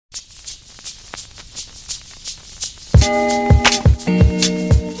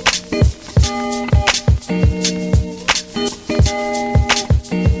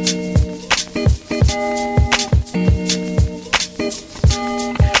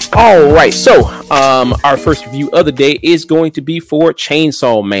All right, so our first review of the day is going to be for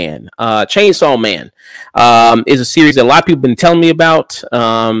Chainsaw Man. Chainsaw Man is a series that a lot of people have been telling me about.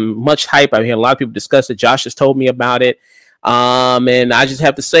 Much hype. I've heard a lot of people discuss it. Josh has told me about it. And I just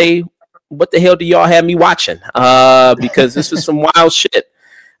have to say, what the hell do y'all have me watching? Because this is some wild shit.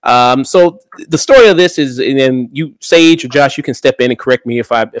 So the story of this is, and then you, Sage or Josh, you can step in and correct me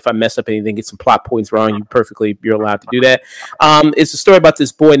if I mess up anything, get some plot points wrong. You're allowed to do that. It's a story about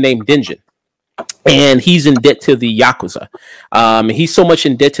this boy named Denjin, and he's in debt to the Yakuza. He's so much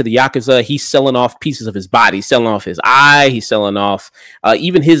in debt to the Yakuza, he's selling off pieces of his body, he's selling off his eye, he's selling off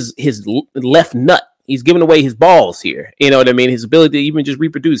even his left nut. He's giving away his balls here. You know what I mean? His ability to even just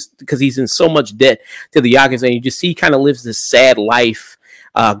reproduce, because he's in so much debt to the Yakuza. And you just see he kind of lives this sad life,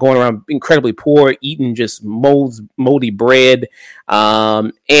 going around incredibly poor, eating just moldy bread.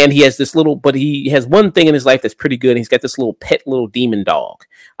 And he has he has one thing in his life that's pretty good. He's got this little pet little demon dog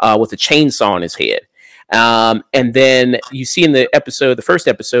with a chainsaw on his head. And then you see in the first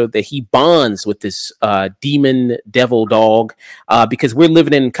episode, that he bonds with this demon devil dog, because we're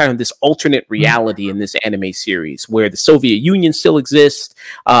living in kind of this alternate reality in this anime series where the Soviet Union still exists.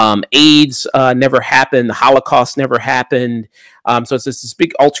 AIDS never happened. The Holocaust never happened. So it's this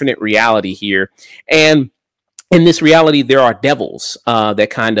big alternate reality here. And in this reality, there are devils that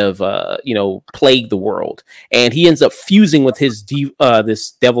kind of, plague the world. And he ends up fusing with his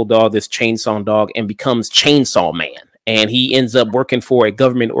this devil dog, this chainsaw dog, and becomes Chainsaw Man. And he ends up working for a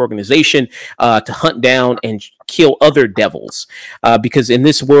government organization to hunt down and kill other devils. Because in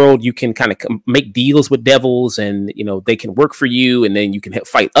this world, you can kind of make deals with devils, and they can work for you, and then you can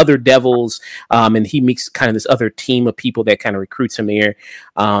fight other devils. And he makes kind of this other team of people that kind of recruits him here,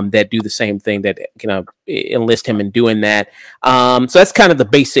 that do the same thing, that enlist him in doing that. So that's kind of the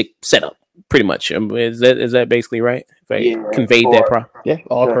basic setup, pretty much. Is that basically right? If I conveyed that yeah,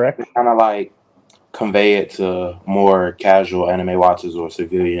 all correct. Kind of like convey it to more casual anime watchers or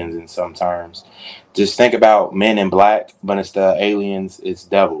civilians in some terms. Just think about Men in Black, but instead of aliens, it's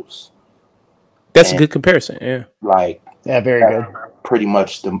devils. That's a good comparison. Yeah. Very good. Pretty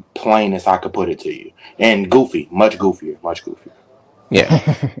much the plainest I could put it to you. And goofy, much goofier.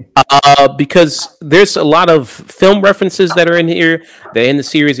 Yeah. Because there's a lot of film references that are in here. That in the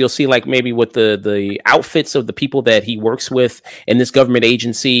series, you'll see maybe with the outfits of the people that he works with in this government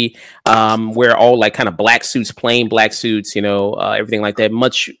agency, wear all kind of black suits, plain black suits, everything like that.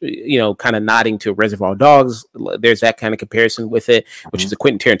 Much, kind of nodding to Reservoir Dogs. There's that kind of comparison with it, which is a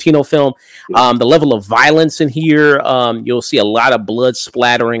Quentin Tarantino film. The level of violence in here, you'll see a lot of blood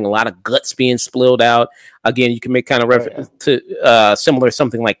splattering, a lot of guts being spilled out. Again, you can make kind of reference to similar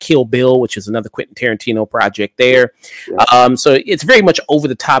something like Kill Bill, which is another Quentin Tarantino project there. So it's very much over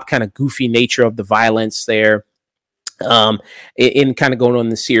the top kind of goofy nature of the violence there. In kind of going on in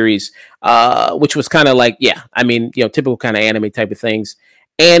the series, which was kind of typical kind of anime type of things.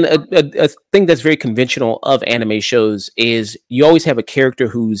 And a thing that's very conventional of anime shows is you always have a character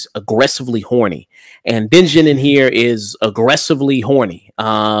who's aggressively horny. And Denjin in here is aggressively horny.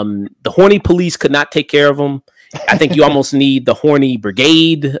 The horny police could not take care of him. I think you almost need the horny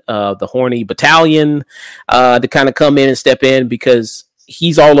brigade, the horny battalion to kind of come in and step in, because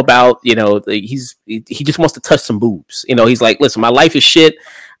he's all about, he just wants to touch some boobs. He's like, listen, my life is shit,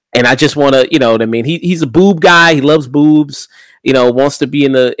 and I just want to, he's a boob guy. He loves boobs. Wants to be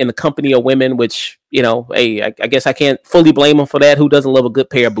in the company of women, which, hey, I guess I can't fully blame him for that. Who doesn't love a good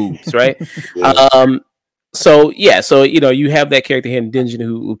pair of boobs, right? So you have that character here in Denjin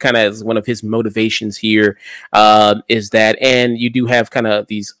who kind of is one of his motivations here, is that, and you do have kind of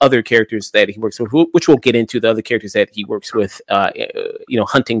these other characters that he works with, which we'll get into, the other characters that he works with,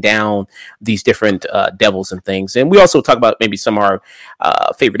 hunting down these different devils and things. And we also talk about maybe some of our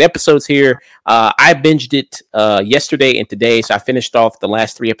favorite episodes here. I binged it yesterday and today, so I finished off the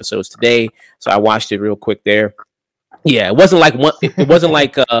last 3 episodes today. So I watched it real quick there. Yeah, it wasn't like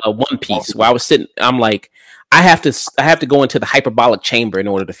One Piece where I was sitting. I'm like, I have to go into the hyperbolic chamber in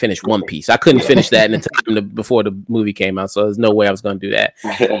order to finish One Piece. I couldn't finish that in the time before the movie came out, so there's no way I was going to do that.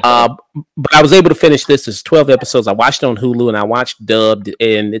 But I was able to finish this. It's 12 episodes. I watched it on Hulu and I watched dubbed,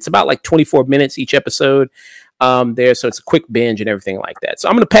 and it's about 24 minutes each episode. There, so it's a quick binge and everything like that. So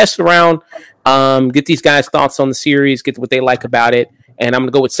I'm going to pass it around, get these guys' thoughts on the series, get what they like about it, and I'm going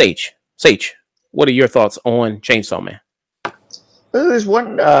to go with Sage. Sage, what are your thoughts on Chainsaw Man? There's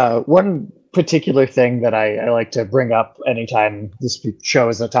one particular thing that I like to bring up anytime this show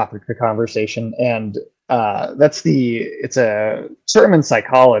is a topic of conversation, and It's a term in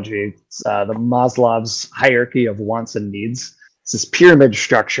psychology. It's the Maslow's hierarchy of wants and needs. It's this pyramid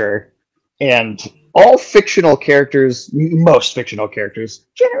structure, and all fictional characters, most fictional characters,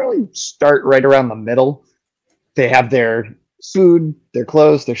 generally start right around the middle. They have their food, their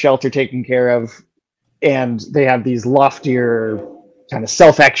clothes, their shelter taken care of, and they have these loftier kind of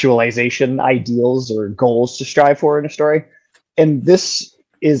self-actualization ideals or goals to strive for in a story. And this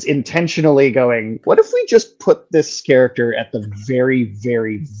is intentionally going, what if we just put this character at the very,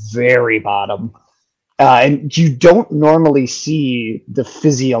 very, very bottom? And you don't normally see the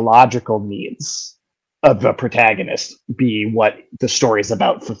physiological needs of a protagonist be what the story is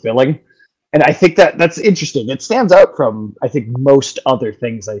about fulfilling. And I think that's interesting. It stands out from, I think, most other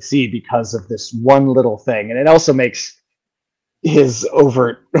things I see because of this one little thing. And it also makes his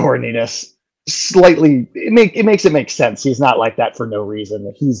overt horniness slightly, it makes it make sense. He's not like that for no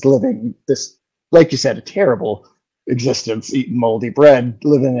reason. He's living this, like you said, a terrible existence, eating moldy bread,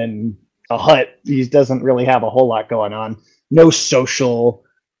 living in a hut. He doesn't really have a whole lot going on. No social,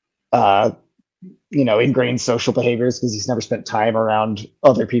 ingrained social behaviors because he's never spent time around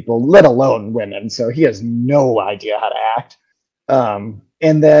other people, let alone women. So he has no idea how to act.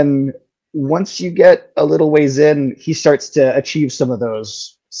 And then once you get a little ways in, he starts to achieve some of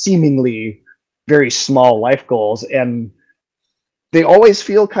those seemingly very small life goals. And they always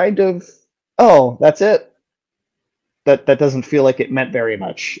feel kind of, oh, that's it. That doesn't feel like it meant very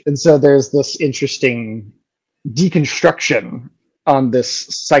much. And so there's this interesting deconstruction on this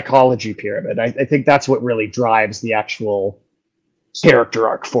psychology pyramid. I think that's what really drives the actual character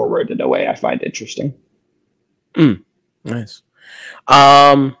arc forward in a way I find interesting. Nice.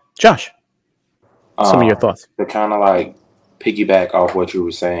 Josh, some of your thoughts. To kind of like piggyback off what you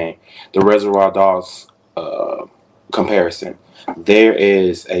were saying, the Reservoir Dogs comparison, there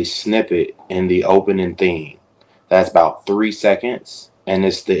is a snippet in the opening theme that's about 3 seconds, and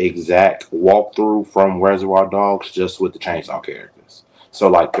it's the exact walkthrough from Reservoir Dogs just with the chainsaw characters. So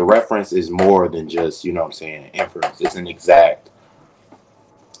like the reference is more than just, you know what I'm saying, inference. It's an exact,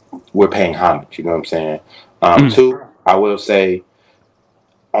 we're paying homage, you know what I'm saying? Two, I will say,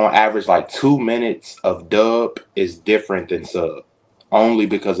 on average, like 2 minutes of dub is different than sub, only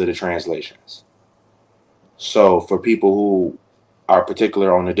because of the translations. So for people who are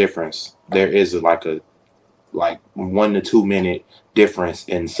particular on the difference, there is like 1 to 2 minute difference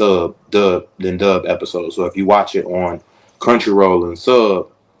in sub dub than dub episodes. So if you watch it on Crunchyroll and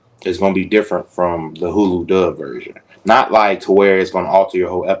sub, it's going to be different from the Hulu dub version. Not like to where it's going to alter your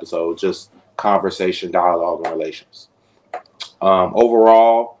whole episode, just conversation, dialogue, and relations.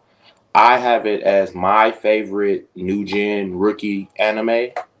 Overall, I have it as my favorite new gen rookie anime.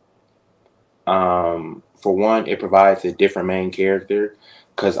 For one, it provides a different main character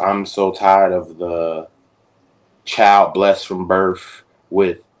because I'm so tired of the child blessed from birth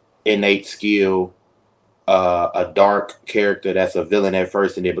with innate skill, a dark character that's a villain at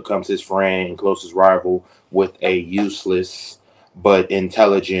first and then becomes his friend and closest rival with a useless but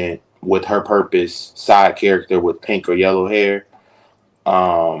intelligent with her purpose side character with pink or yellow hair.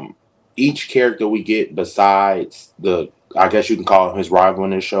 Each character we get besides I guess you can call him his rival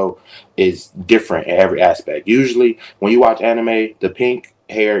in this show, is different in every aspect. Usually when you watch anime, the pink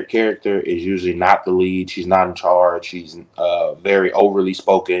haired character is usually not the lead. She's not in charge. She's very overly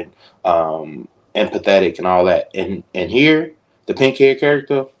spoken, empathetic and all that. And here, the pink haired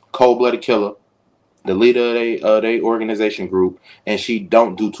character, cold-blooded killer, the leader of their organization group, and she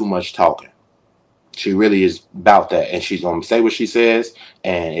don't do too much talking. She really is about that, and she's gonna say what she says.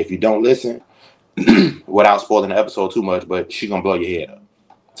 And if you don't listen, without spoiling the episode too much, but she's gonna blow your head up.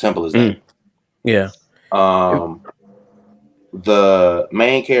 Simple as that. Yeah. The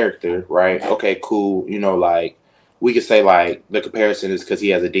main character, right? Okay, cool. You know, like we could say like the comparison is because he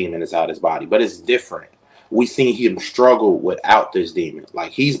has a demon inside his body, but it's different. We seen him struggle without this demon.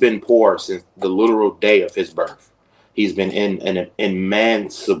 Like he's been poor since the literal day of his birth. He's been in an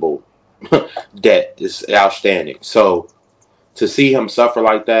immensible debt. Is outstanding. So to see him suffer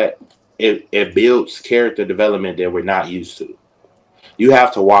like that, it builds character development that we're not used to. You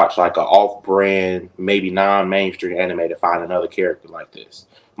have to watch like an off-brand, maybe non-mainstream anime to find another character like this.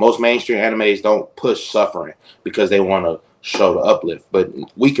 Most mainstream animes don't push suffering because they want to show the uplift. But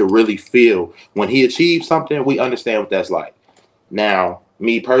we can really feel when he achieves something, we understand what that's like. Now,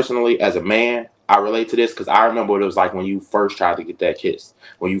 me personally, as a man, I relate to this because I remember what it was like when you first tried to get that kiss,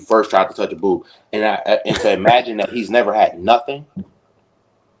 when you first tried to touch a boob. And to imagine that he's never had nothing,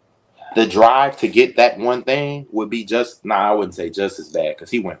 the drive to get that one thing would be I wouldn't say just as bad because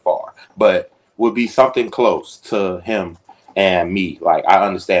he went far, but would be something close to him and me. Like, I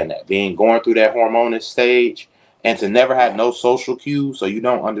understand that. Going through that hormonal stage and to never have no social cues, so you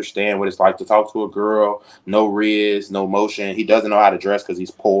don't understand what it's like to talk to a girl, no riz, no motion. He doesn't know how to dress because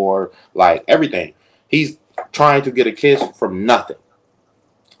he's poor, like everything. He's trying to get a kiss from nothing.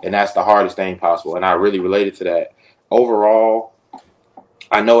 And that's the hardest thing possible. And I really related to that. Overall,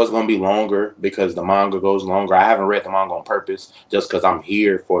 I know it's going to be longer because the manga goes longer. I haven't read the manga on purpose just because I'm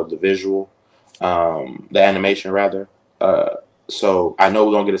here for the visual, the animation rather. So I know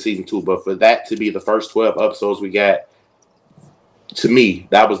we're going to get a season 2, but for that to be the first 12 episodes we got, to me,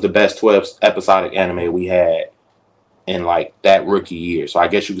 that was the best 12 episodic anime we had in like that rookie year. So I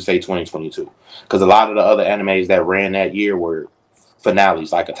guess you could say 2022. Because a lot of the other animes that ran that year were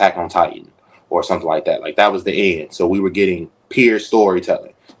finales, like Attack on Titan or something like that. Like that was the end. So we were getting peer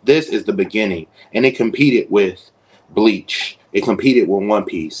storytelling. This is the beginning. And it competed with Bleach. It competed with One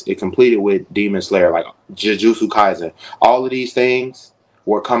Piece. It competed with Demon Slayer, like Jujutsu Kaisen. All of these things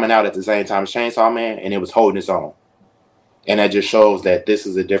were coming out at the same time as Chainsaw Man, and it was holding its own. And that just shows that this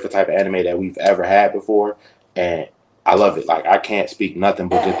is a different type of anime that we've ever had before. And I love it. Like, I can't speak nothing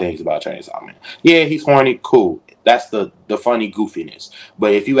but good things about Chainsaw Man. Yeah, he's horny. Cool. That's the funny goofiness.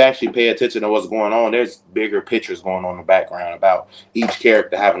 But if you actually pay attention to what's going on, there's bigger pictures going on in the background about each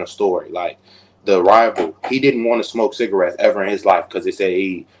character having a story. Like, the rival, he didn't want to smoke cigarettes ever in his life because they said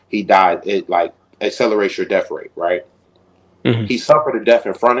he died. It like accelerates your death rate, right? Mm-hmm. He suffered a death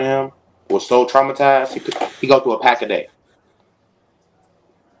in front of him, was so traumatized, he go through a pack a day.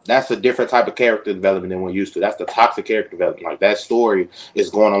 That's a different type of character development than we're used to. That's the toxic character development. Like, that story is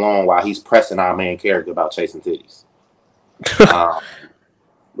going along while he's pressing our main character about chasing titties.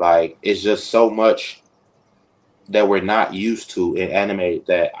 Like, it's just so much that we're not used to in anime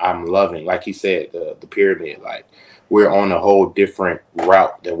that I'm loving. Like he said, the pyramid, like, we're on a whole different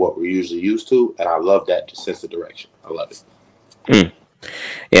route than what we're usually used to, and I love that sense of direction. I love it.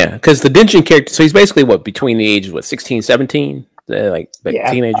 Yeah, because the Denshin character, so he's basically between the ages 16, 17, like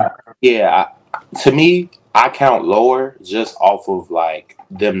teenager. To me, I count lower just off of like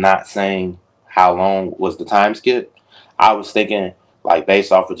them not saying how long was the time skip. I was thinking like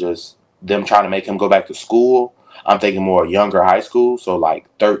based off of just them trying to make him go back to school. I'm thinking more younger high school, so like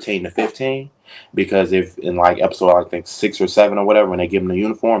 13 to 15. Because if in like episode, I think 6 or 7 or whatever, when they give him the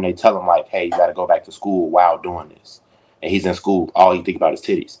uniform, they tell him like, "Hey, you got to go back to school while doing this." And he's in school, all he think about is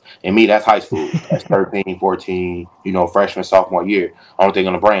titties. And me, that's high school. That's 13, 14, freshman, sophomore year. Only thing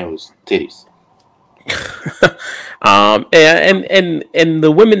on the brain was titties. And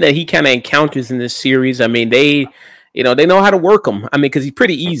the women that he kind of encounters in this series, I mean, they know how to work him. I mean, because he's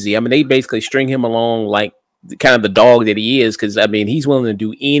pretty easy. I mean, they basically string him along like kind of the dog that he is, because I mean, he's willing to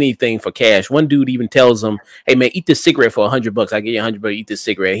do anything for cash. One dude even tells him, "Hey man, eat this cigarette for $100. I give you $100, eat this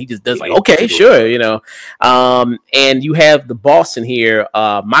cigarette." He just does like, "Okay, sure," And you have the boss in here,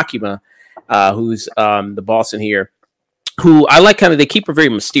 Makima, who's the boss in here, who I like. Kind of, they keep her very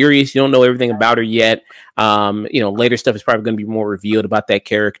mysterious. You don't know everything about her yet. Later stuff is probably going to be more revealed about that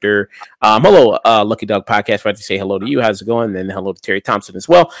character. Hello, Lucky Dog Podcast. I'd like to say hello to you. How's it going? And hello to Terry Thompson as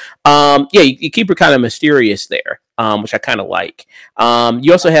well. You keep her kind of mysterious there, which I kind of like.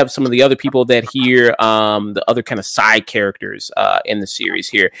 You also have some of the other people that here, the other kind of side characters in the series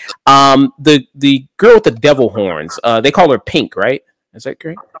here. The girl with the devil horns. They call her Pink, right? Is that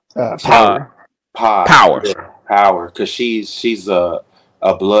correct? Power. Power, because she's a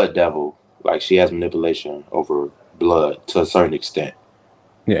blood devil. Like, she has manipulation over blood to a certain extent.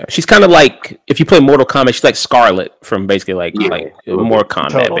 Yeah, she's kind of like, if you play Mortal Kombat, she's like Scarlet from basically like Mortal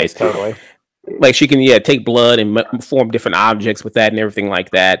Kombat, basically. Totally. Like, she can take blood and form different objects with that and everything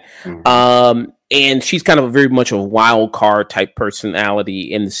like that. Mm-hmm. And she's kind of a very much a wild card type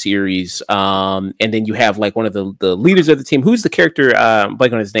personality in the series. And then you have like one of the leaders of the team. Who's the character?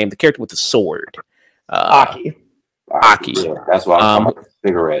 Blank on his name. The character with the sword. Aki. Yeah, that's why I'm talking about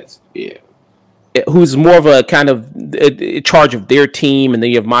cigarettes. Yeah. Who's more of a kind of in charge of their team, and then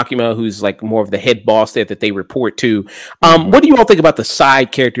you have Makima, who's like more of the head boss there that they report to. What do you all think about the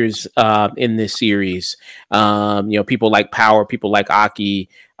side characters in this series? People like Power, people like Aki,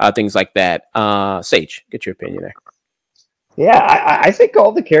 things like that. Sage, get your opinion there. Yeah, I think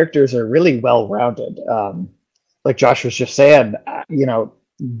all the characters are really well rounded. Like Josh was just saying,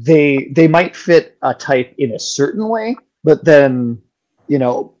 they might fit a type in a certain way, but then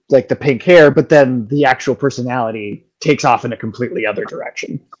like the pink hair, but then the actual personality takes off in a completely other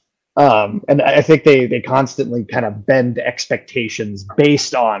direction. And I think they constantly kind of bend expectations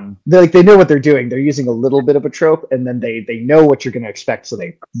based on, they know what they're doing. They're using a little bit of a trope, and then they know what you're going to expect, so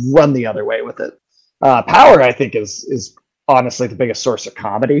they run the other way with it. Power, I think, is honestly the biggest source of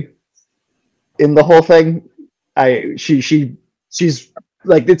comedy in the whole thing. she's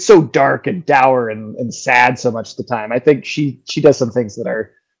like, it's so dark and dour and sad so much of the time. I think she does some things that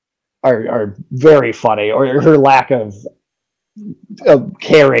are very funny, or her lack of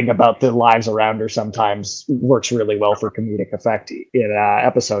caring about the lives around her sometimes works really well for comedic effect. In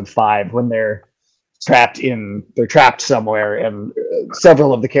episode 5, when they're trapped somewhere, and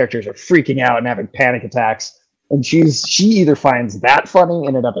several of the characters are freaking out and having panic attacks, and she either finds that funny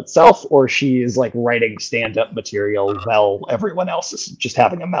in and of itself, or she is like writing stand-up material while everyone else is just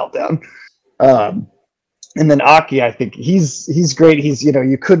having a meltdown. And then Aki, I think he's great. He's,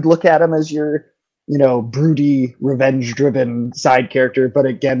 you could look at him as your, broody, revenge-driven side character, but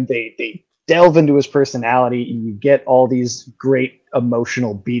again, they delve into his personality, and you get all these great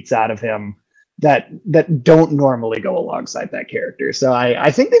emotional beats out of him that don't normally go alongside that character. So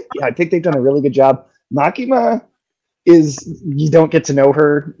I think they've done a really good job. Makima you don't get to know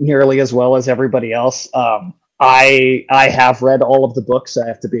her nearly as well as everybody else. I have read all of the books, so I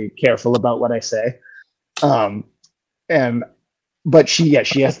have to be careful about what I say. But she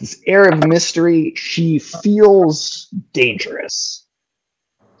has this air of mystery. She feels dangerous.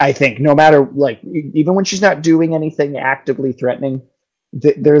 I think no matter, like, even when she's not doing anything actively threatening,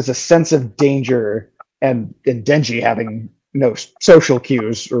 there's a sense of danger, and Denji having no social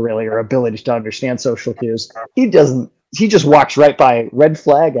cues or ability to understand social cues. He just walks right by red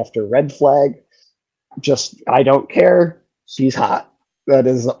flag after red flag. Just, I don't care. She's hot. That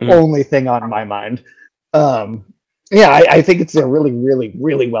is the only thing on my mind. I think it's a really, really,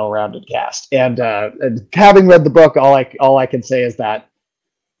 really well-rounded cast. And having read the book, all I can say is that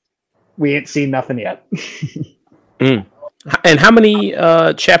we ain't seen nothing yet. And how many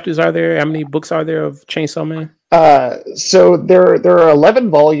chapters are there? How many books are there of Chainsaw Man? So there are 11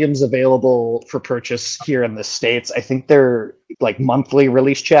 volumes available for purchase here in the States. I think they're like monthly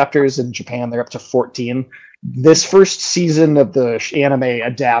release chapters. In Japan, they're up to 14. This first season of the anime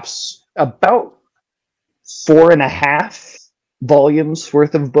adapts about 4.5 volumes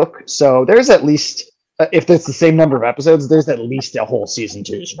worth of book. So there's at least, if it's the same number of episodes, there's at least a whole season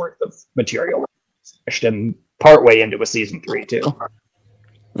 2's worth of material, and partway into a season 3 too.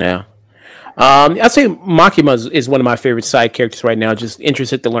 Yeah. I'd say Makima is one of my favorite side characters right now. Just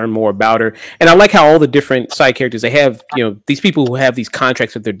interested to learn more about her, and I like how all the different side characters, they have, these people who have these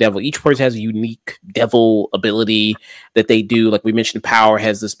contracts with their devil. Each person has a unique devil ability that they do. Like we mentioned, Power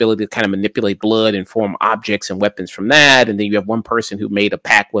has this ability to kind of manipulate blood and form objects and weapons from that. And then you have one person who made a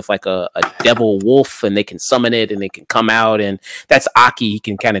pact with like a devil wolf, and they can summon it and it can come out. And that's Aki. He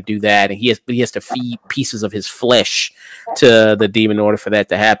can kind of do that, and he has to feed pieces of his flesh to the demon in order for that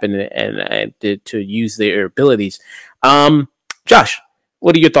to happen, and to use their abilities. Josh,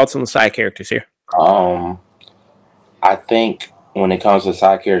 what are your thoughts on the side characters here? I think when it comes to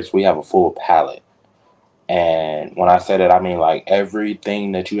side characters, we have a full palette. And when I say that, I mean like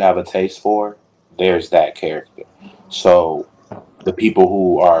everything that you have a taste for, there's that character. So the people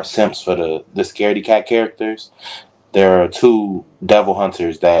who are simps for the scaredy cat characters, there are 2 devil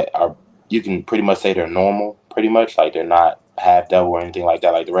hunters that are, you can pretty much say they're normal, pretty much. Like they're not half devil or anything like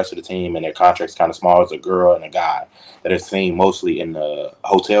that, like the rest of the team, and their contract's kind of small. It's a girl and a guy that is seen mostly in the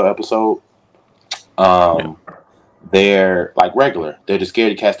hotel episode. They're like regular. They're the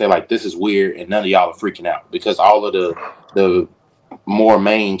scaredy cats. They're like, this is weird, and none of y'all are freaking out, because all of the more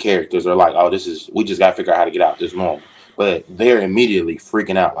main characters are like, oh, we just gotta figure out how to get out. This is normal. But they're immediately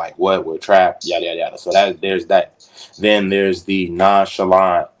freaking out, like, what? We're trapped, yada yada yada. So there's that. Then there's the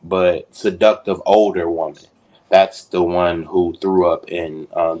nonchalant but seductive older woman. That's the one who threw up in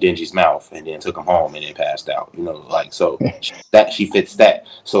Denji's mouth and then took him home and then passed out. So that she fits that.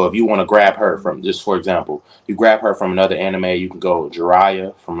 So if you want to grab her from, just for example, you grab her from another anime, you can go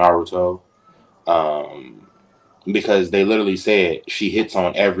Jiraiya from Naruto, because they literally said she hits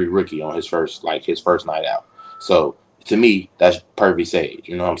on every rookie on his first night out. So to me, that's Pervy Sage.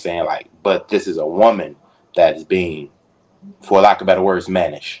 You know what I'm saying? Like, but this is a woman that's being, for lack of better words,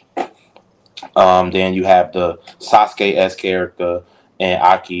 mannish. Then you have the Sasuke-esque character and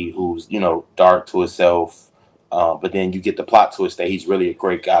Aki, who's, dark to himself. But then you get the plot twist that he's really a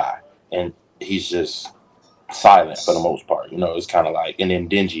great guy, and he's just silent for the most part. It's kind of like, and then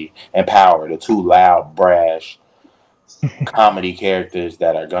Denji and Power, the 2 loud, brash comedy characters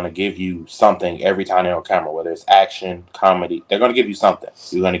that are going to give you something every time they're on camera, whether it's action, comedy, they're going to give you something.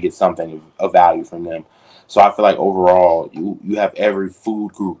 You're going to get something of value from them. So I feel like overall, you have every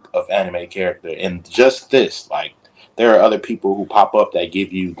food group of anime character. And just this, like, there are other people who pop up that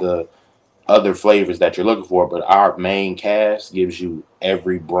give you the other flavors that you're looking for, but our main cast gives you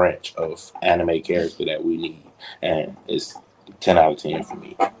every branch of anime character that we need. And it's 10 out of 10 for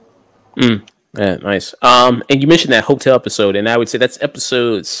me. Yeah, nice. And you mentioned that hotel episode, and I would say that's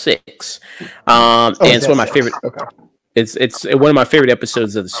episode 6. And it's one of my favorite. Okay. It's one of my favorite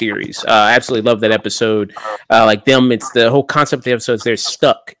episodes of the series. I absolutely love that episode. Like them, it's the whole concept of the episodes. They're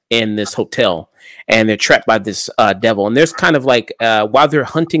stuck in this hotel and they're trapped by this devil. And there's kind of like while they're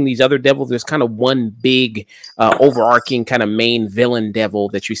hunting these other devils, there's kind of one big overarching kind of main villain devil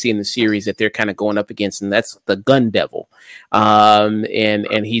that you see in the series that they're kind of going up against, and that's the gun devil.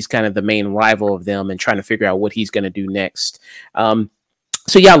 And he's kind of the main rival of them and trying to figure out what he's going to do next.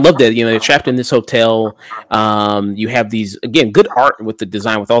 So yeah, I love that. You know, they're trapped in this hotel. You have these, again, good art with the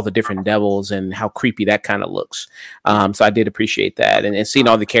design, with all the different devils and how creepy that kind of looks. So I did appreciate that, and seeing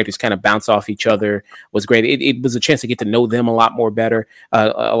all the characters kind of bounce off each other was great. It was a chance to get to know them a lot better.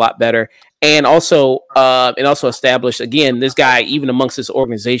 And also established, again, this guy, even amongst this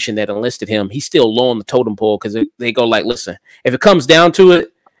organization that enlisted him, he's still low on the totem pole, because they go like, listen, if it comes down to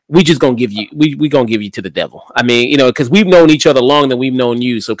it, we just gonna give you, we gonna give you to the devil. I mean, you know, because we've known each other longer than we've known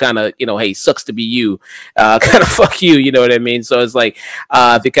you, so kind of, you know, hey, sucks to be you, kind of fuck you, you know what I mean? So it's like,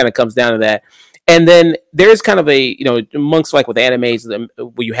 if it kind of comes down to that. And then there's kind of a, you know, amongst like with animes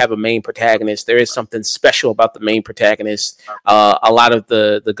where you have a main protagonist, there is something special about the main protagonist. A lot of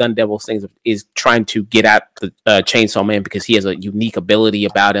the Gun Devils things is trying to get at the Chainsaw Man because he has a unique ability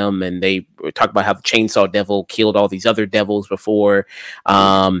about him. And they talk about how the Chainsaw Devil killed all these other devils before.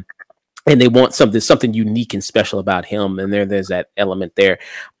 And they want something unique and special about him. And there's that element there.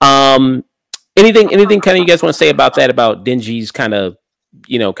 Anything kind of you guys want to say about that, about Denji's kind of,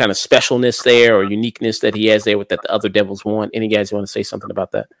 you know, kind of specialness there or uniqueness that he has there with that the other devils want? Any guys want to say something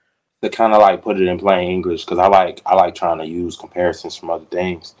about that? To kind of like put it in plain English, because I like trying to use comparisons from other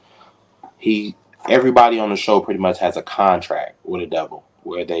things. Everybody on the show pretty much has a contract with a devil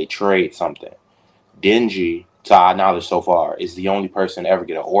where they trade something. Denji, to our knowledge so far, is the only person to ever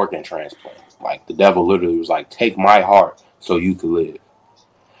get an organ transplant. Like, the devil literally was like, take my heart so you could live.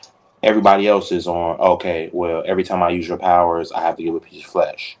 Everybody else is on, okay, well, every time I use your powers, I have to give a piece of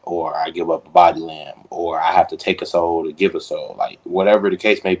flesh, or I give up a body limb, or I have to take a soul to give a soul. Like, whatever the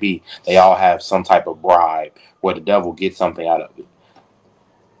case may be, they all have some type of bribe where the devil gets something out of it.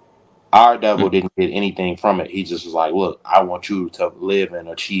 Our devil didn't get anything from it. He just was like, look, I want you to live and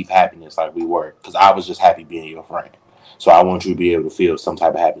achieve happiness like we were, because I was just happy being your friend. So I want you to be able to feel some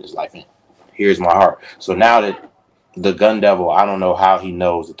type of happiness. Like, here's my heart. So now that the Gun Devil, I don't know how he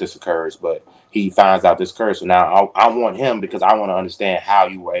knows that this occurs, but he finds out this occurs. So now I want him, because I want to understand how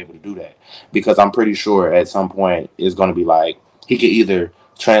you were able to do that. Because I'm pretty sure at some point it's going to be like, he could either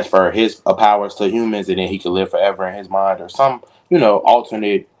transfer his powers to humans and then he could live forever in his mind, or some, you know,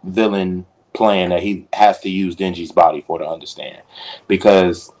 alternate villain plan that he has to use Denji's body for to understand.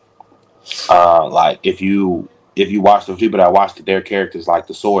 Because like if you watch the people that watched their characters, like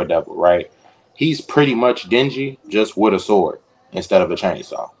the Sword Devil, right? He's pretty much Denji, just with a sword instead of a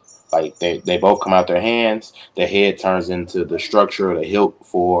chainsaw. Like, they both come out their hands. The head turns into the structure of the hilt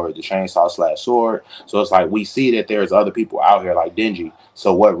for the chainsaw / sword. So it's like, we see that there's other people out here like Denji.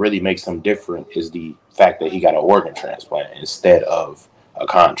 So what really makes him different is the fact that he got an organ transplant instead of a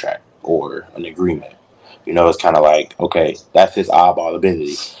contract or an agreement. You know, it's kind of like, okay, that's his oddball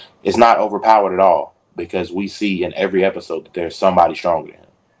ability. It's not overpowered at all, because we see in every episode that there's somebody stronger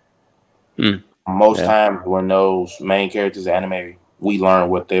than him. Most times when those main characters anime, we learn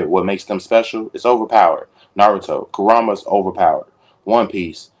what makes them special. It's overpowered. Naruto, Kurama's overpowered. One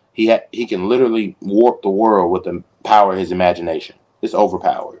Piece, he can literally warp the world with the power of his imagination. It's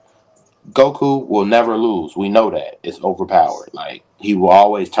overpowered. Goku will never lose. We know that. It's overpowered. Like, he will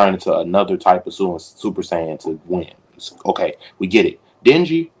always turn into another type of Super Saiyan to win. Okay, we get it.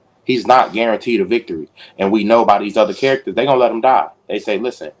 Denji, he's not guaranteed a victory. And we know by these other characters, they're going to let him die. They say,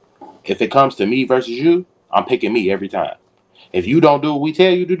 listen, if it comes to me versus you, I'm picking me every time. If you don't do what we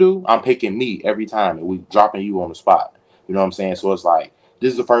tell you to do, I'm picking me every time, and we dropping you on the spot. You know what I'm saying? So it's like,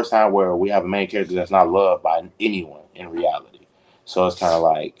 this is the first time where we have a main character that's not loved by anyone in reality. So it's kind of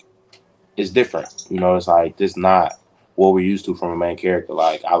like, it's different. You know, it's like, this not what we're used to from a main character.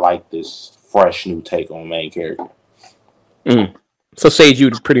 Like, I like this fresh new take on a main character. So Sage, you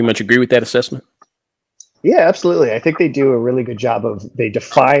would pretty much agree with that assessment? Yeah, absolutely. I think they do a really good job they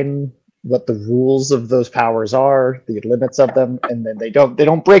define what the rules of those powers are, the limits of them, and then they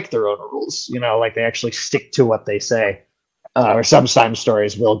don't break their own rules. You know, like, they actually stick to what they say. Or sometimes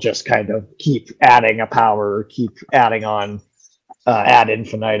stories will just kind of keep adding a power, or keep adding on ad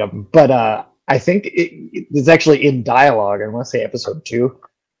infinitum. But I think it's actually in dialogue. I want to say episode 2.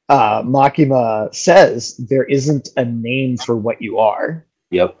 Makima says there isn't a name for what you are.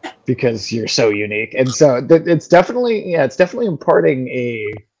 Yep. Because you're so unique. And so it's definitely imparting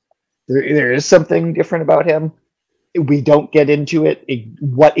there is something different about him. We don't get into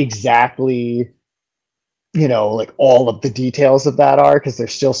what exactly, like all of the details of that are, because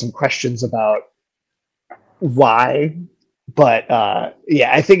there's still some questions about why. But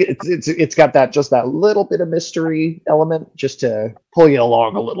yeah, I think it's got that little bit of mystery element just to pull you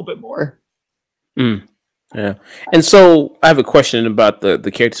along a little bit more. Yeah. And so I have a question about the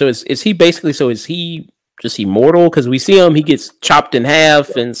character. So is he just immortal? Because we see him, he gets chopped in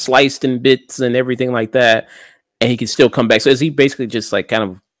half and sliced in bits and everything like that, and he can still come back. So is he basically just like kind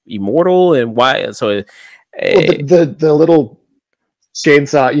of immortal? And why? So well, the little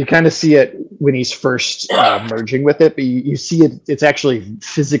chainsaw, you kind of see it when he's first merging with it, but you see it's actually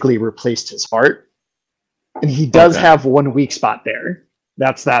physically replaced his heart, and he does have one weak spot there.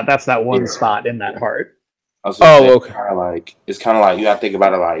 That's that one spot in that heart. Okay. It's kind of like you have to think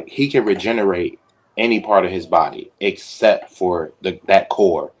about it like he can regenerate any part of his body except for that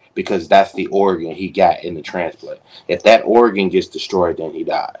core, because that's the organ he got in the transplant. If that organ gets destroyed, then he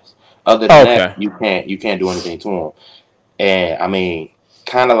dies. Other than that, you can't do anything to him. And I mean,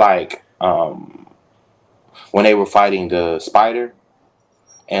 kind of like when they were fighting the spider,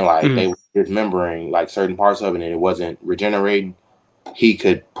 and like they were dismembering like certain parts of it, and it wasn't regenerating. He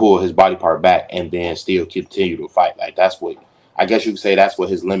could pull his body part back and then still continue to fight. Like that's what I guess you could say. That's what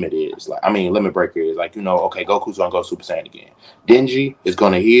his limit is. Like limit breaker is like okay, Goku's gonna go Super Saiyan again. Denji is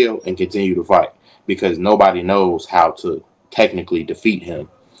gonna heal and continue to fight because nobody knows how to technically defeat him.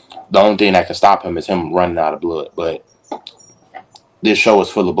 The only thing that can stop him is him running out of blood. But this show is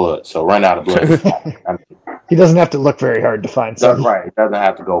full of blood, so run out of blood. He doesn't have to look very hard to find something. Right, it doesn't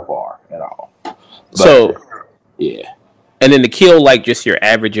have to go far at all. But, yeah. And then to kill like just your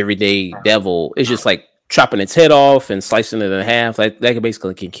average everyday devil is just like chopping its head off and slicing it in half. Like that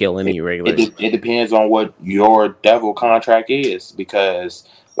basically can kill any regular. It depends on what your devil contract is, because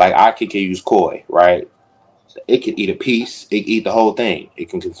like I could use koi, right? It can eat a piece, it can eat the whole thing, it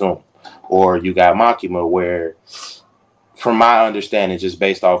can consume. Or you got Makima, where from my understanding, just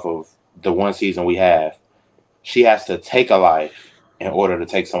based off of the one season we have, she has to take a life in order to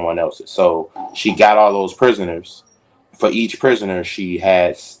take someone else's. So she got all those prisoners. For each prisoner, she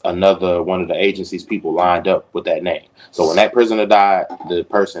has another one of the agency's people lined up with that name. So when that prisoner died, the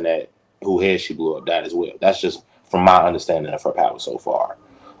person whose head she blew up died as well. That's just from my understanding of her power so far.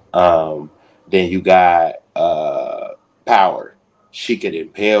 Then you got Power. She could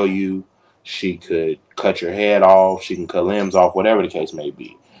impale you. She could cut your head off. She can cut limbs off, whatever the case may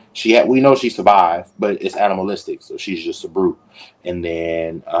be. We know she survived, but it's animalistic, so she's just a brute. And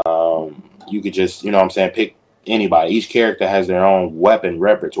then you could just, pick anybody. Each character has their own weapon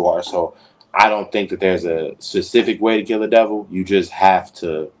repertoire, so I don't think that there's a specific way to kill a devil. You just have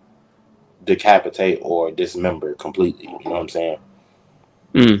to decapitate or dismember completely. You know what I'm saying?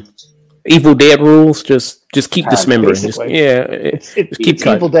 Evil Dead rules. Just keep dismembering. Just keep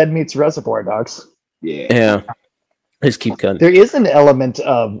Evil Dead meets Reservoir Dogs. Yeah. Just keep cutting. There is an element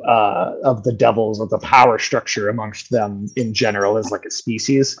of the devils, of the power structure amongst them in general as like a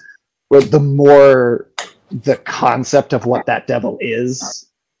species, where the more the concept of what that devil is,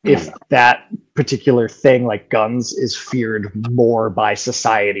 if that particular thing like guns is feared more by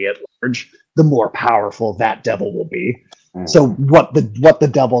society at large, the more powerful that devil will be. So what the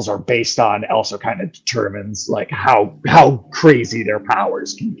devils are based on also kind of determines like how crazy their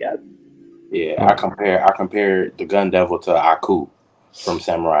powers can get. Yeah, I compare the gun devil to Aku from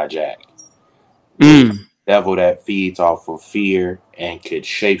Samurai Jack. Devil that feeds off of fear and could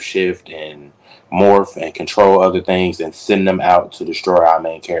shapeshift and morph and control other things and send them out to destroy our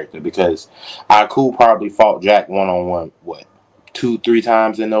main character. Because Aku probably fought Jack one-on-one, 2-3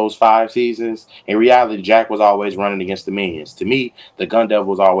 times in those 5 seasons. In reality, Jack was always running against the minions. To me, the gun devil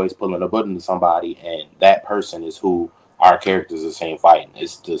was always pulling a button to somebody, and that person is who our characters are same fighting.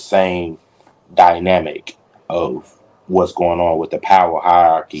 It's the same dynamic of what's going on with the power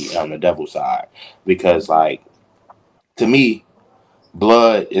hierarchy on the devil side. Because like, to me,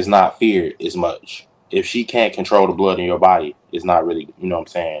 blood is not feared as much. If she can't control the blood in your body, it's not really,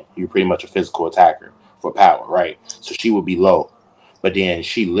 you're pretty much a physical attacker for power, right? So she would be low. But then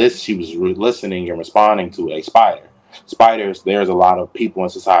she was listening and responding to a spider. Spiders, there's a lot of people in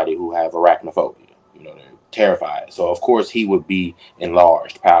society who have arachnophobia. They're terrified. So of course he would be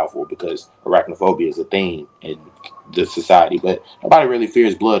enlarged, powerful, because arachnophobia is a thing in the society. But nobody really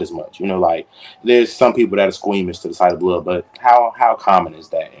fears blood as much. There's some people that are squeamish to the sight of blood, but how common is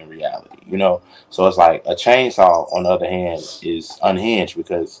that in reality? So it's like a chainsaw, on the other hand, is unhinged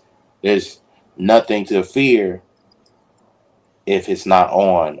because there's nothing to fear if it's not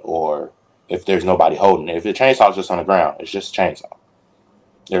on or if there's nobody holding it. If the chainsaw's just on the ground, it's just a chainsaw.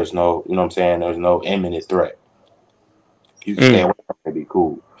 There's no, you know what I'm saying? There's no imminent threat. You can stay away from it and be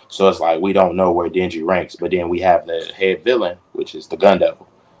cool. So it's like we don't know where Denji ranks, but then we have the head villain, which is the Gun Devil.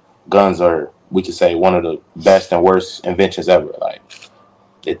 Guns are, we could say, one of the best and worst inventions ever. Like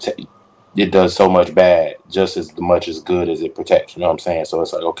it does so much bad, just as much as good as it protects. You know what I'm saying? So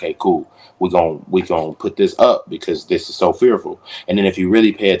it's like, okay, cool. We gonna put this up because this is so fearful. And then if you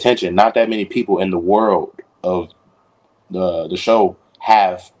really pay attention, not that many people in the world of the show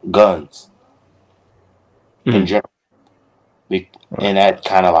have guns in general. And that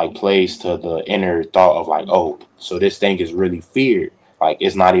kind of like plays to the inner thought of like, oh, so this thing is really feared. Like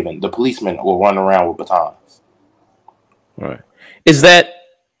it's not even, the policemen will run around with batons. Right. Is that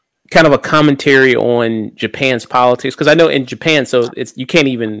kind of a commentary on Japan's politics? Because I know in Japan, so it's you can't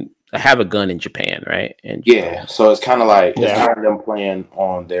even have a gun in Japan, right? And yeah, so it's kind of like it's kind of them playing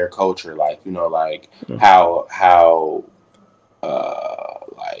on their culture, like, you know, like how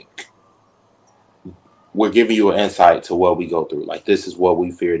like we're giving you an insight to what we go through. Like this is what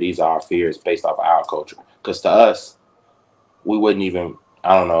we fear. These are our fears based off of our culture. Because to us, we wouldn't even,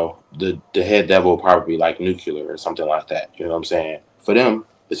 I don't know, the head devil would probably be like nuclear or something like that. You know what I'm saying? For them,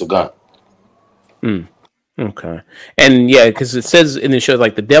 it's a gun. Okay. And yeah, because it says in the show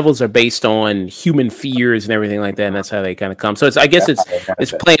like the devils are based on human fears and everything like that, and that's how they kind of come. So it's, I guess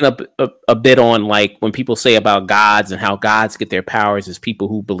it's playing up a bit on like when people say about gods and how gods get their powers is people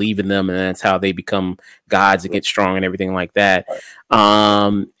who believe in them, and that's how they become gods and get strong and everything like that.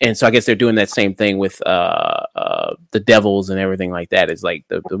 And so I guess they're doing that same thing with the devils and everything like that. Is like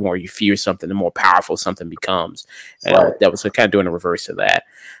the more you fear something, the more powerful something becomes. And that was kind of doing the reverse of that.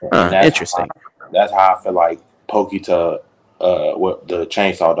 Interesting. That's how I feel like Pokita, what the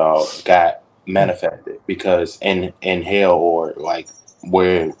Chainsaw Dog got manifested, because in hell, or like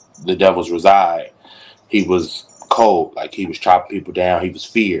where the devils reside, he was cold, like he was chopping people down, he was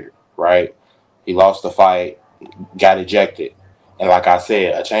feared, right? He lost the fight, got ejected, and like I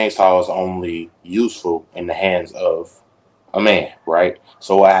said, a chainsaw is only useful in the hands of a man, right?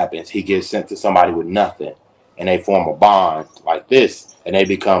 So what happens? He gets sent to somebody with nothing, and they form a bond like this, and they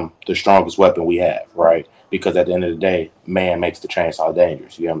become the strongest weapon we have, right? Because at the end of the day, man makes the chainsaw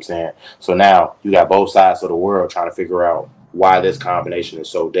dangerous. You know what I'm saying? So now you got both sides of the world trying to figure out why this combination is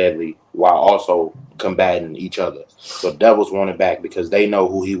so deadly while also combating each other. So devils want it back because they know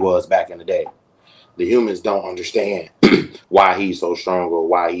who he was back in the day. The humans don't understand why he's so strong or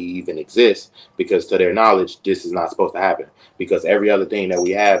why he even exists, because to their knowledge, this is not supposed to happen. Because every other thing that we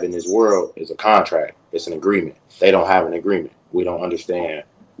have in this world is a contract. It's an agreement. They don't have an agreement. We don't understand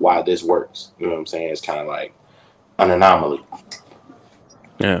why this works. You know what I'm saying? It's kind of like an anomaly.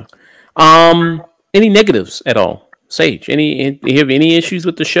 Yeah. Any negatives at all? Sage, you have any issues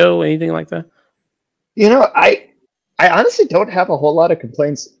with the show? Anything like that? You know, I honestly don't have a whole lot of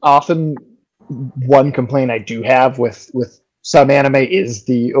complaints. Often, one complaint I do have with some anime is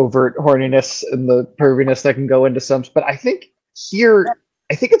the overt horniness and the perviness that can go into some. But I think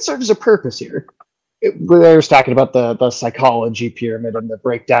it serves a purpose here. I was talking about the psychology pyramid and the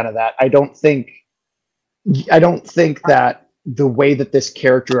breakdown of that. I don't think that the way that this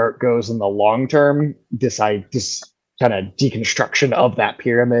character arc goes in the long term, this kind of deconstruction of that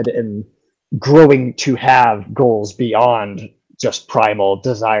pyramid and growing to have goals beyond just primal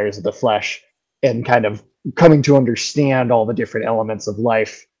desires of the flesh and kind of coming to understand all the different elements of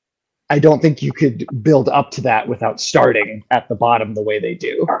life. I don't think you could build up to that without starting at the bottom the way they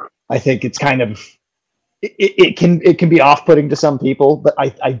do. I think it's kind of it can be off-putting to some people, but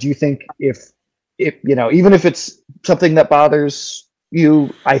I do think if you know, even if it's something that bothers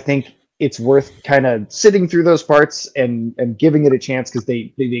you, I think it's worth kind of sitting through those parts and giving it a chance, because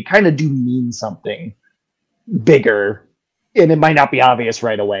they kind of do mean something bigger, and it might not be obvious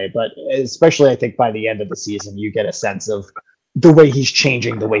right away, but especially I think by the end of the season you get a sense of the way he's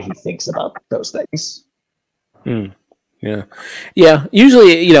changing the way he thinks about those things. Yeah.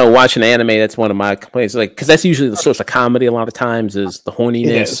 Usually, you know, watching anime, that's one of my complaints. Like, because that's usually the source of comedy. A lot of times is the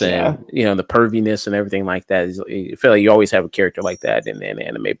horniness and you know, the perviness and everything like that. I feel like you always have a character like that in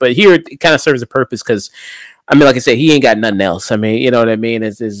anime, but here it kind of serves a purpose because, I mean, like I said, he ain't got nothing else. I mean, you know what I mean?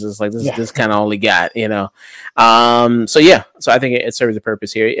 It's just like this kind of all he got, you know. So I think it serves a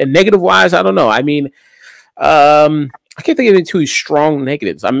purpose here. And negative wise, I don't know. I mean, I can't think of any too strong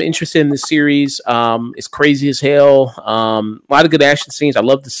negatives. I'm interested in this series. It's crazy as hell. A lot of good action scenes. I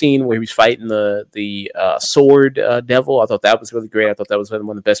love the scene where he was fighting the sword devil. I thought that was really great. I thought that was one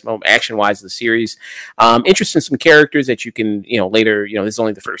of the best moments action wise of the series. Interested in some characters that you can, you know, later, you know, this is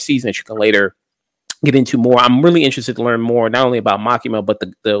only the first season, that you can later get into more. I'm really interested to learn more, not only about Makima, but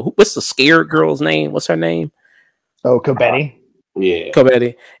the what's the scared girl's name? What's her name? Oh, Kobeni. Yeah.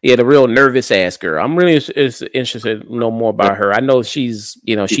 Cometti. Yeah, the real nervous ass girl. I'm really interested to know more about her. I know she's,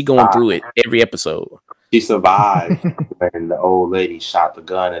 she going through it every episode. She survived when the old lady shot the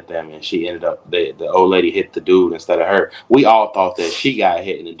gun at them, and she ended up the old lady hit the dude instead of her. We all thought that she got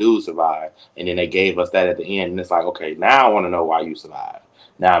hit and the dude survived, and then they gave us that at the end, and it's like, okay, now I want to know why you survived.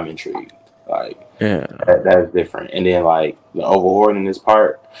 Now I'm intrigued. Like, yeah, that is different. And then like the overhoarding this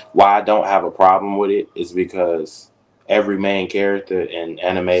part, why I don't have a problem with it is because every main character in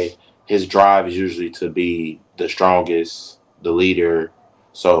anime, his drive is usually to be the strongest, the leader.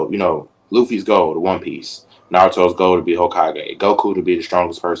 So, Luffy's goal to One Piece, Naruto's goal to be Hokage, Goku to be the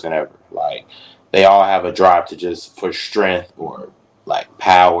strongest person ever. Like, they all have a drive to just for strength or like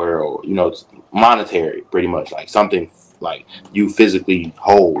power or monetary, pretty much like something like you physically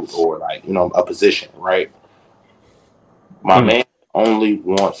hold or like a position, right? My man only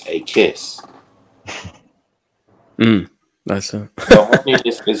wants a kiss. That's it. The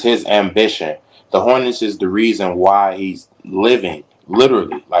horniness is his ambition. The horniness is the reason why he's living,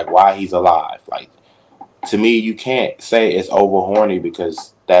 literally, like why he's alive. Like, to me, you can't say it's over horny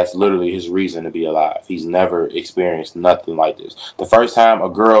because that's literally his reason to be alive. He's never experienced nothing like this. The first time a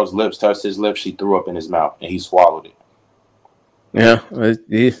girl's lips touched his lips, she threw up in his mouth and he swallowed it. Yeah,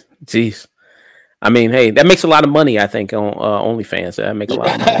 jeez. I mean, hey, that makes a lot of money. I think on OnlyFans, that makes a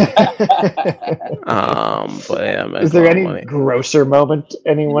lot of money. But yeah, is there any grosser moment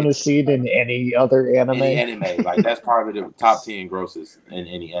anyone has seen in any other anime? Any anime, like that's probably the top 10 grosses in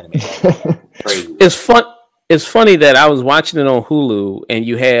any anime. Crazy. It's fun. It's funny that I was watching it on Hulu, and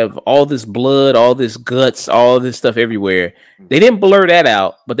you have all this blood, all this guts, all this stuff everywhere. They didn't blur that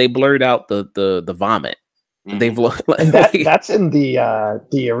out, but they blurred out the vomit. They've that's in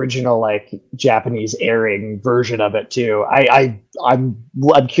the original like Japanese airing version of it too.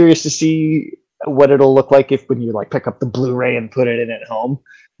 I'm curious to see what it'll look like if when you like pick up the Blu-ray and put it in at home.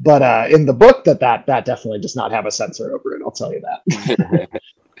 But in the book, that definitely does not have a censor over it. I'll tell you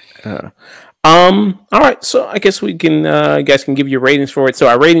that. All right, so I guess we can you guys can give your ratings for it. So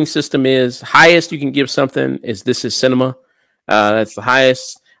our rating system is highest you can give something is This Is Cinema. That's the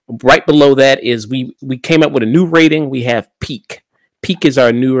highest. Right below that is we came up with a new rating. We have peak. Peak is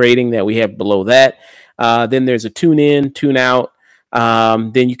our new rating that we have below that. Then there's a tune in, tune out.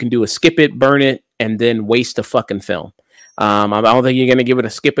 Then you can do a skip it, burn it, and then waste a fucking film. I don't think you're going to give it a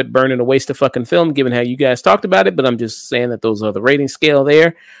skip it, burn it, a waste of fucking film, given how you guys talked about it. But I'm just saying that those are the rating scale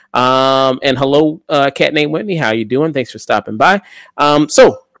there. And hello, cat named Whitney. How you doing? Thanks for stopping by.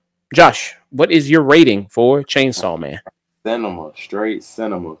 So, Josh, what is your rating for Chainsaw Man? Cinema, straight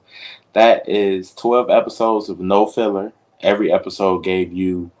cinema. That is 12 episodes of no filler. Every episode gave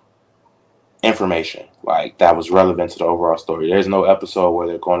you information like that was relevant to the overall story. There's no episode where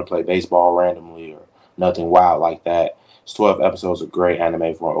they're going to play baseball randomly or nothing wild like that. It's 12 episodes of great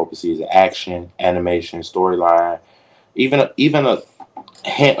anime for an open season. Action, animation, storyline, even a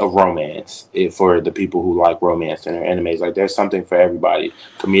hint of romance for the people who like romance in their animes. Like, there's something for everybody.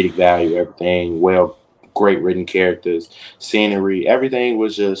 Comedic value, everything, great written characters, scenery, everything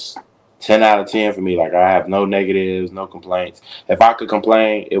was just 10 out of 10 for me. Like, I have no negatives, no complaints. If I could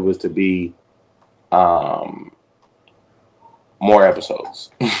complain, it was to be more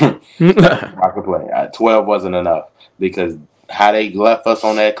episodes. I complain. 12 wasn't enough because how they left us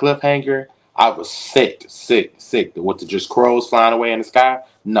on that cliffhanger, I was sick with the just crows flying away in the sky.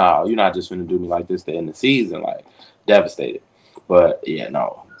 No, you're not just gonna do me like this to end the season. Like, devastated. But yeah,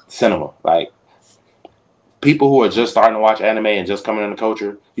 no, cinema. Like, people who are just starting to watch anime and just coming in the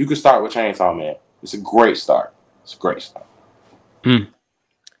culture, you can start with Chainsaw Man. It's a great start. Do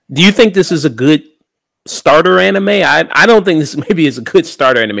you think this is a good starter anime? I don't think this maybe is a good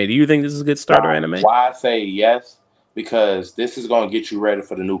starter anime. Do you think this is a good starter anime? Why I say yes? Because this is going to get you ready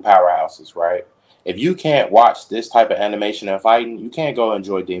for the new powerhouses, right? If you can't watch this type of animation and fighting, you can't go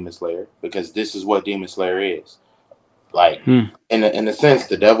enjoy Demon Slayer because this is what Demon Slayer is. Like, in the sense,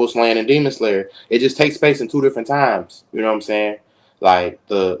 the Devil Slayer and Demon Slayer, it just takes place in two different times. You know what I'm saying? Like,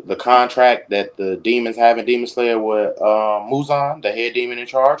 the contract that the demons have in Demon Slayer with Muzan, the head demon in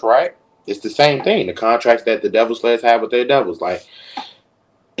charge, right? It's the same thing. The contracts that the Devil Slayers have with their devils. Like,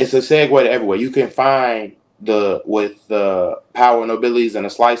 it's a segue to everywhere. You can find with the power and abilities and the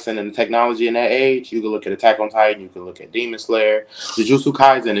slicing and the technology in that age, you can look at Attack on Titan, you can look at Demon Slayer. Jujutsu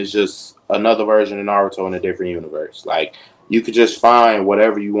Kaisen is just another version of Naruto in a different universe. Like, you could just find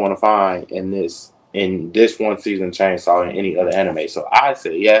whatever you want to find in this one season Chainsaw and any other anime. So I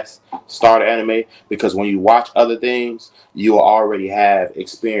say yes, start anime, because when you watch other things, you will already have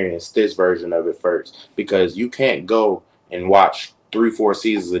experienced this version of it first. Because you can't go and watch 3-4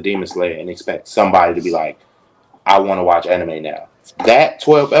 seasons of Demon Slayer and expect somebody to be like, I want to watch anime now. That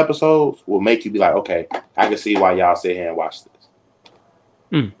 12 episodes will make you be like, okay, I can see why y'all sit here and watch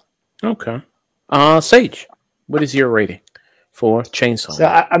this. Okay. Sage, what is your rating for Chainsaw? So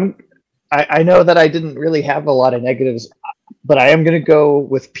I know that I didn't really have a lot of negatives, but I am going to go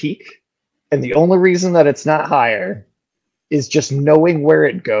with peak. And the only reason that it's not higher is just knowing where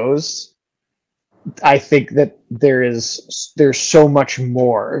it goes. I think that there's so much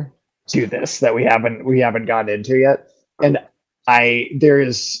more to this that we haven't gotten into yet. And I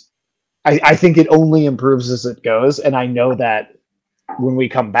think it only improves as it goes. And I know that when we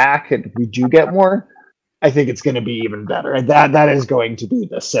come back and we do get more, I think it's going to be even better. And that is going to be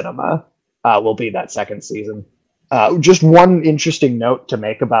the cinema. Will be that second season. Just one interesting note to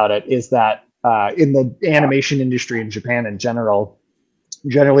make about it is that in the animation industry in Japan in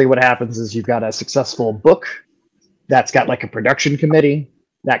generally what happens is you've got a successful book that's got like a production committee.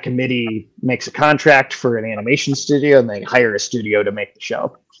 That committee makes a contract for an animation studio and they hire a studio to make the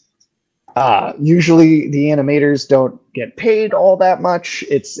show. Usually the animators don't get paid all that much.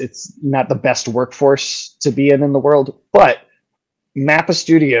 It's not the best workforce to be in the world, but Mappa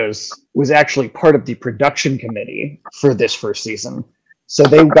Studios was actually part of the production committee for this first season. So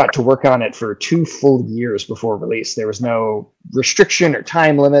they got to work on it for 2 full years before release. There was no restriction or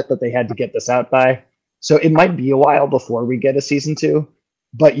time limit that they had to get this out by. So it might be a while before we get a season 2,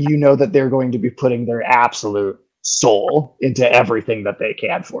 but you know that they're going to be putting their absolute soul into everything that they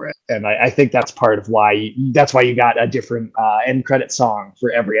can for it. And I think that's part of why that's why you got a different end credit song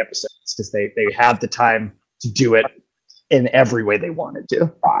for every episode, because they had the time to do it in every way they wanted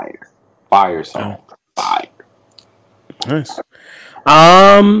to. Fire song. Fire. Nice.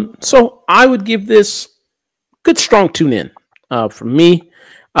 So I would give this good strong tune in from me.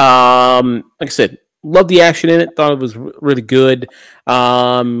 Like I said, loved the action in it. Thought it was really good.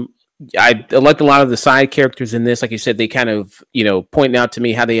 I liked a lot of the side characters in this. Like you said, they kind of, pointing out to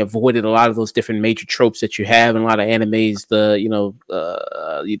me how they avoided a lot of those different major tropes that you have in a lot of animes.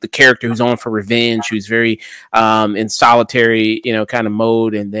 The character who's on for revenge, who's very in solitary, kind of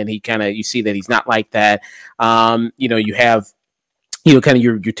mode, and then you see that he's not like that. You have kind of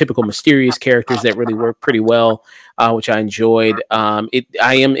your typical mysterious characters that really work pretty well, which I enjoyed. I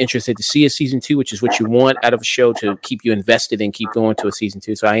am interested to see a season 2, which is what you want out of a show, to keep you invested and keep going to a season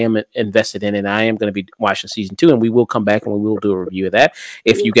 2. So I am invested in it. I am going to be watching season 2, and we will come back and we will do a review of that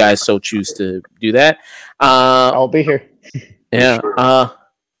if you guys so choose to do that. I'll be here. Yeah.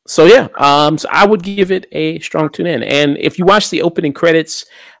 So I would give it a strong tune in. And if you watch the opening credits,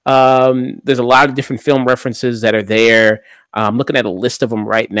 there's a lot of different film references that are there. I'm looking at a list of them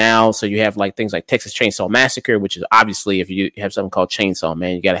right now. So you have like things like Texas Chainsaw Massacre, which is obviously, if you have something called Chainsaw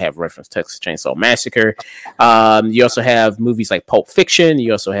Man, you got to have reference to Texas Chainsaw Massacre. You also have movies like Pulp Fiction.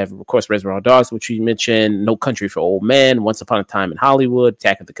 You also have, of course, Reservoir Dogs, which you mentioned, No Country for Old Men, Once Upon a Time in Hollywood,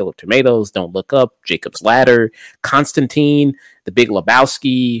 Attack of the Killer Tomatoes, Don't Look Up, Jacob's Ladder, Constantine, The Big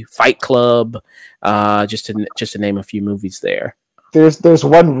Lebowski, Fight Club, just to name a few movies there. There's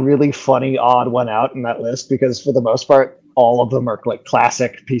one really funny odd one out in that list, because for the most part, all of them are like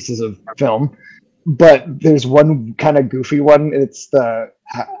classic pieces of film. But there's one kind of goofy one. It's I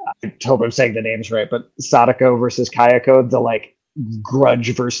hope I'm saying the names right, but Sadako versus Kayako, the like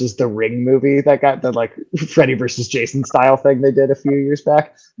Grudge versus the Ring movie that got the like Freddy versus Jason style thing they did a few years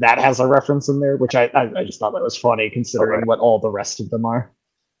back. That has a reference in there, which I just thought that was funny considering what all the rest of them are.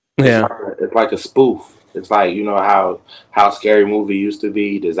 Yeah, it's like a spoof. It's like, how Scary Movie used to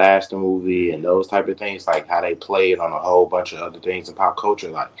be, Disaster Movie, and those type of things, like how they play it on a whole bunch of other things in pop culture.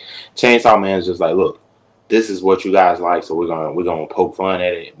 Like Chainsaw Man is just like, look, this is what you guys like, so we're gonna poke fun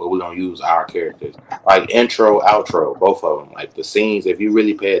at it, but we're gonna use our characters. Like intro, outro, both of them. Like the scenes, if you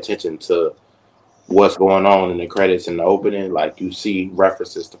really pay attention to what's going on in the credits and the opening, like you see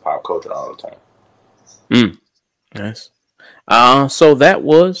references to pop culture all the time. Nice. So that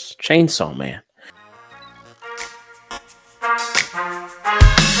was Chainsaw Man.